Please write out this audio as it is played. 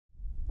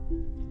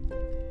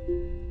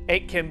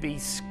It can be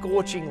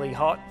scorchingly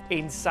hot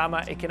in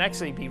summer. It can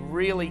actually be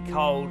really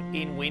cold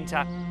in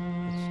winter.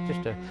 It's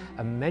just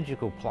a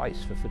magical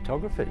place for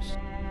photographers.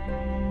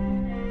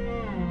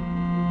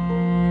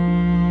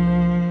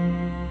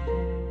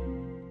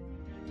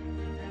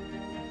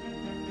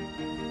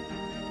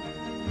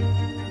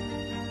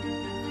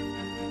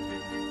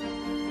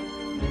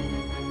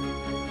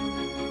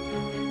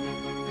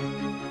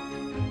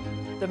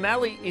 The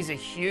Mallee is a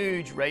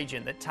huge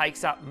region that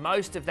takes up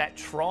most of that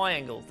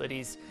triangle that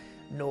is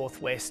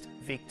northwest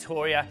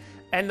Victoria,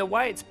 and the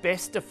way it's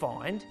best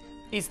defined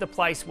is the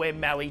place where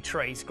mallee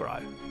trees grow.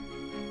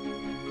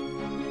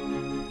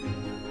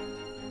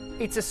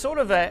 It's a sort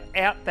of an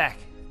outback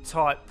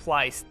type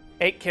place.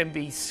 It can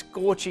be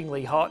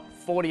scorchingly hot,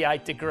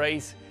 48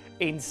 degrees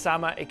in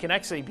summer. It can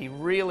actually be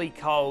really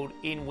cold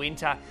in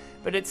winter,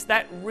 but it's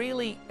that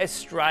really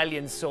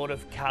Australian sort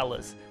of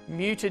colours.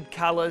 Muted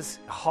colours,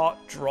 hot,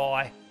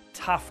 dry,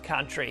 tough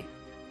country.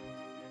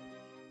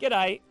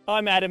 G'day,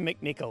 I'm Adam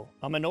McNichol.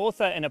 I'm an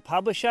author and a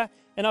publisher,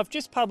 and I've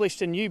just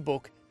published a new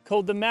book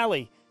called The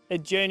Mallee, A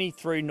Journey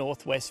Through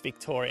Northwest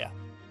Victoria.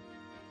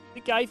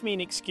 It gave me an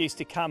excuse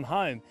to come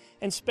home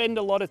and spend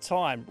a lot of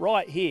time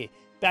right here,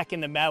 back in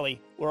the Mallee,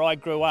 where I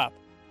grew up.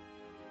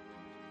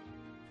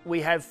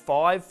 We have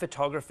 5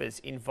 photographers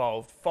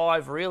involved,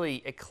 5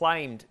 really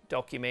acclaimed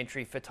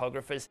documentary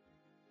photographers.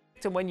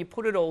 And when you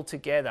put it all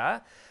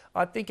together,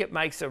 I think it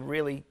makes a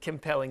really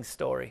compelling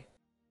story.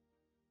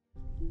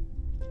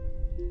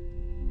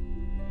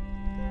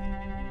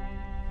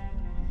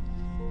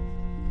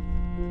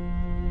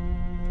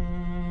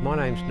 My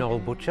name's Noel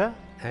Butcher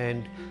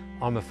and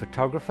I'm a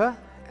photographer,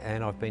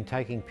 and I've been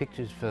taking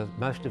pictures for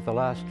most of the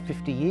last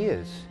 50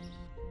 years.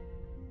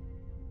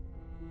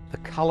 The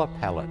colour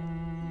palette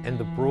and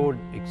the broad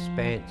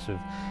expanse of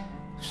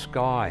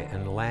sky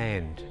and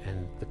land,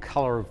 and the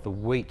colour of the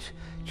wheat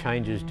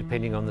changes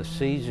depending on the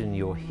season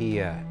you're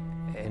here,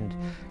 and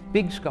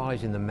big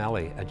skies in the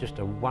Mallee are just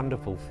a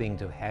wonderful thing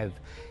to have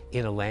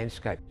in a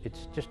landscape.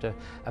 It's just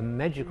a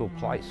magical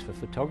place for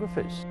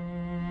photographers.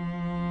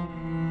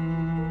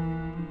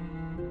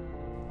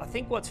 I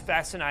think what's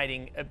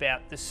fascinating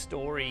about the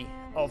story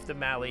of the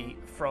Mallee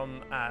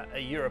from a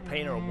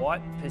European or a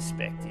white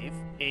perspective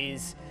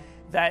is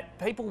that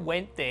people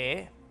went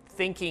there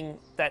thinking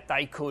that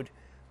they could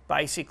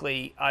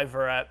basically,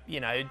 over a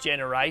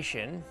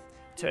generation,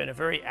 turn a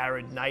very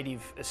arid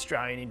native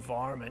Australian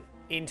environment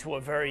into a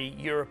very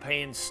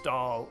European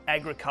style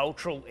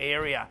agricultural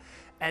area.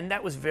 And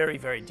that was very,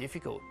 very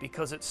difficult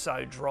because it's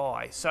so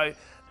dry. So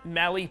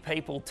Mallee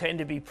people tend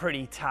to be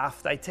pretty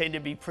tough, they tend to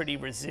be pretty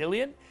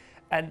resilient,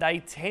 and they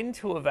tend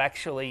to have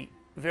actually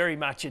very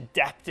much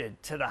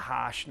adapted to the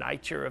harsh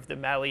nature of the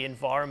Mallee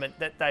environment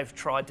that they've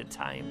tried to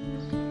tame.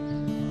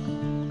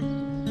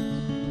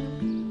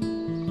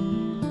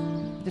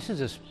 This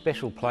is a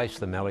special place,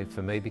 the Mallee,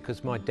 for me,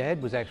 because my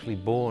dad was actually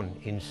born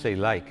in Sea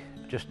Lake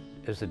just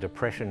as the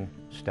Depression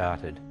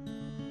started.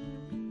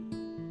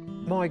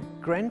 My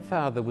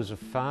grandfather was a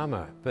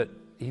farmer, but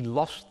he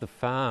lost the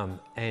farm,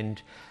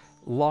 and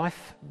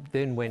life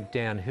then went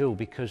downhill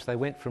because they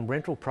went from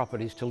rental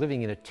properties to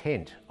living in a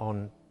tent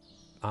on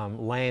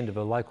land of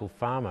a local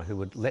farmer who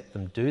would let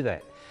them do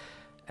that.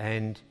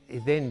 And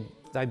then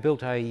they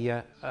built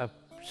a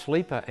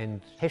sleeper and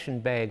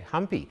Hessian bag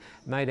humpy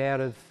made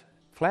out of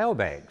flour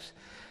bags.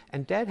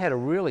 And Dad had a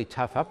really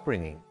tough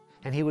upbringing,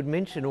 and he would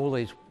mention all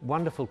these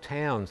wonderful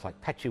towns like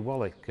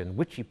Patchewallick and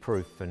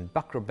Witchyproof and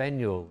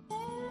Buckrabanyul.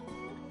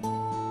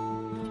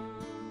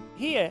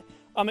 Here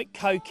I'm at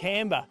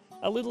Cocamba,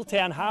 a little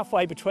town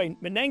halfway between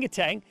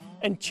Menangatang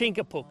and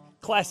Chinkapook,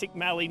 classic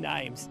Mallee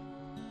names.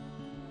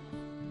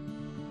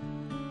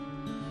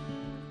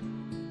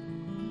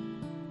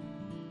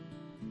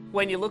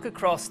 When you look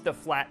across the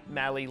flat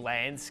Mallee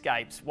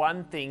landscapes,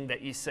 one thing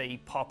that you see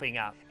popping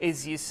up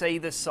is you see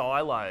the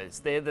silos.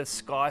 They're the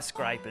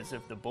skyscrapers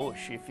of the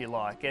bush, if you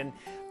like, and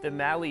the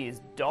Mallee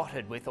is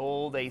dotted with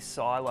all these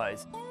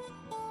silos.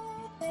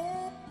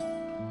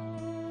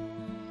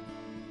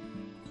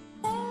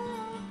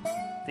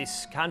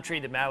 This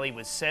country, the Mallee,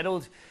 was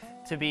settled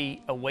to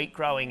be a wheat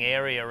growing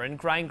area, and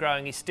grain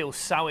growing is still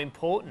so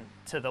important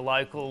to the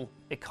local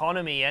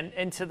economy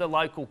and to the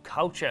local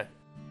culture.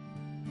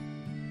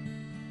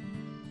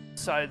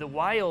 So the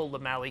way all the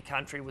Mallee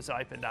country was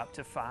opened up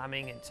to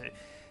farming and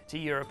to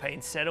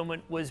European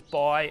settlement was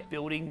by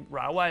building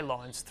railway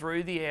lines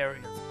through the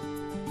area.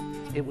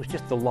 It was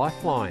just the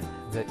lifeline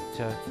that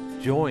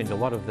joined a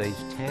lot of these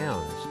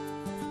towns.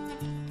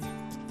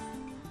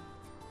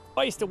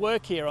 I used to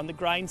work here on the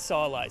grain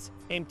silos,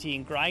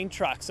 emptying grain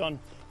trucks on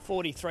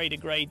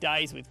 43-degree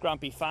days with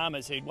grumpy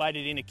farmers who'd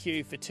waited in a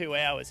queue for 2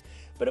 hours.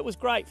 But it was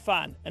great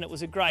fun, and it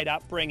was a great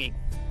upbringing.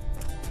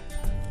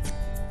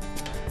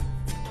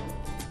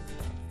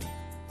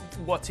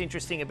 What's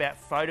interesting about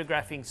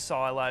photographing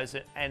silos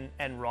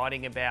and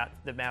writing about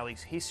the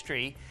Mallee's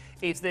history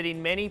is that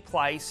in many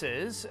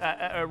places,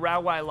 a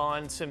railway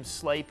line, some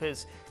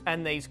sleepers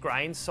and these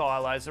grain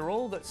silos are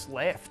all that's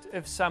left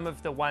of some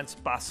of the once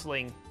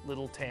bustling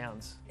little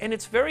towns. And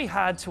it's very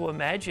hard to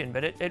imagine,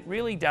 but it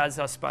really does,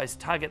 I suppose,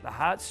 tug at the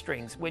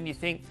heartstrings when you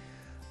think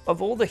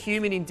of all the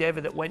human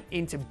endeavour that went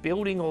into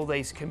building all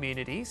these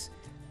communities,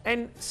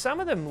 and some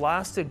of them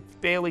lasted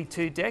barely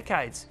 2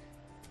 decades.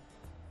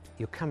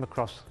 You'll come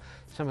across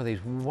some of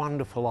these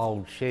wonderful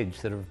old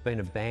sheds that have been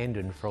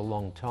abandoned for a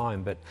long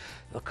time, but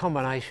the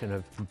combination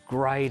of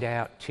greyed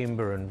out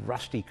timber and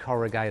rusty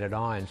corrugated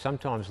iron,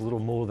 sometimes little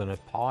more than a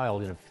pile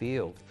in a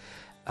field,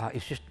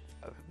 is just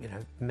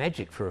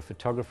magic for a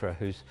photographer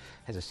who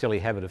has a silly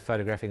habit of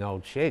photographing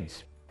old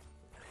sheds.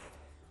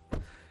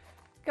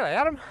 G'day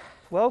Adam.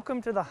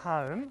 Welcome to the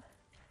home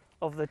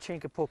of the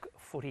Chinkapook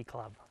Footy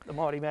Club, the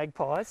Mighty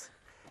Magpies.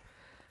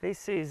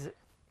 This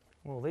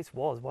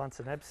was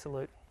once an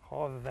absolute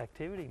hive of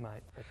activity,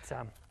 mate, but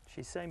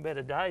she's seen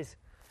better days.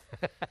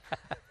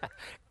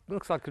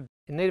 Looks like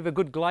in need of a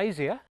good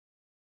glazier.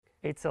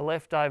 It's a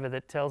leftover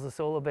that tells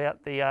us all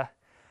about the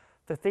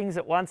things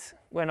that once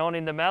went on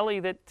in the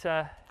Mallee that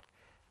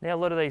now a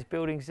lot of these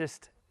buildings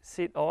just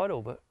sit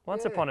idle. But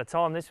once upon a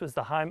time, this was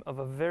the home of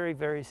a very,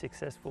 very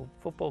successful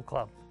football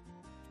club.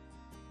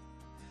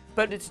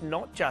 But it's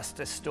not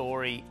just a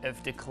story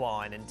of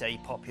decline and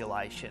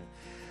depopulation.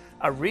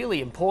 A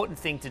really important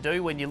thing to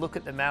do when you look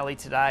at the Mallee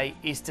today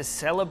is to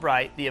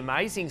celebrate the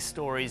amazing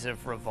stories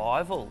of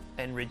revival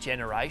and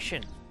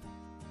regeneration.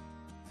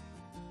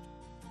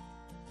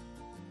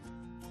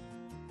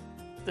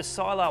 The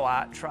Silo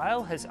Art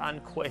Trail has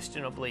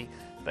unquestionably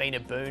been a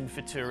boon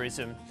for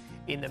tourism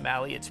in the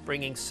Mallee. It's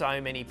bringing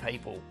so many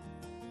people.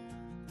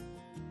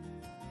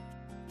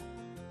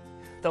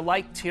 The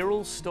Lake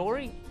Tyrrell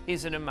story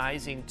is an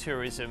amazing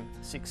tourism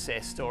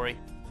success story.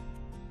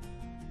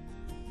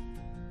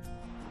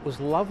 It was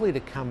lovely to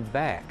come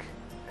back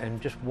and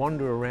just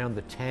wander around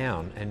the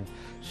town and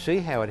see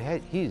how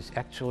it is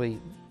actually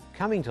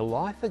coming to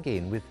life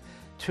again, with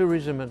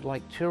tourism at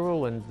Lake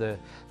Tyrrell and the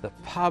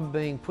pub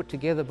being put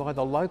together by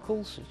the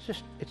locals.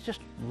 It's just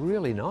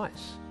really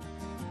nice.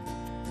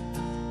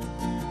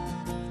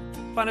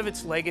 One of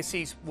its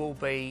legacies will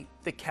be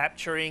the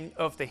capturing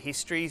of the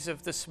histories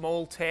of the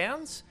small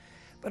towns,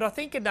 but I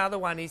think another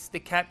one is the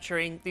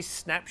capturing this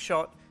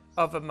snapshot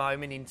of a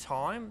moment in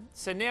time.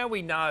 So now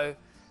we know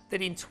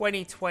that in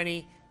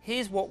 2020,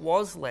 here's what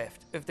was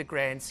left of the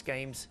grand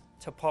schemes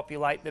to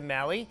populate the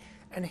Mallee,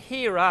 and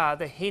here are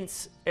the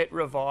hints at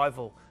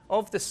revival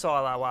of the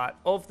silo art,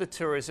 of the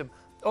tourism,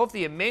 of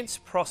the immense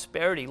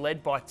prosperity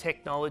led by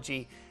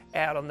technology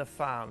out on the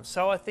farm.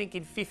 So I think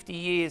in 50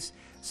 years,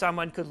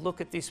 someone could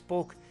look at this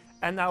book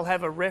and they'll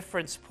have a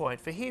reference point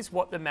for here's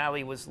what the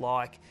Mallee was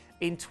like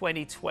in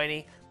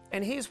 2020,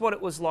 and here's what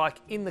it was like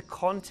in the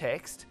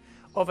context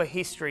of a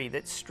history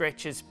that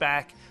stretches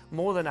back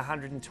more than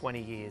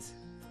 120 years.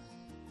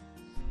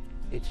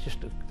 It's just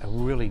a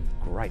really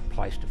great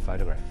place to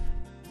photograph.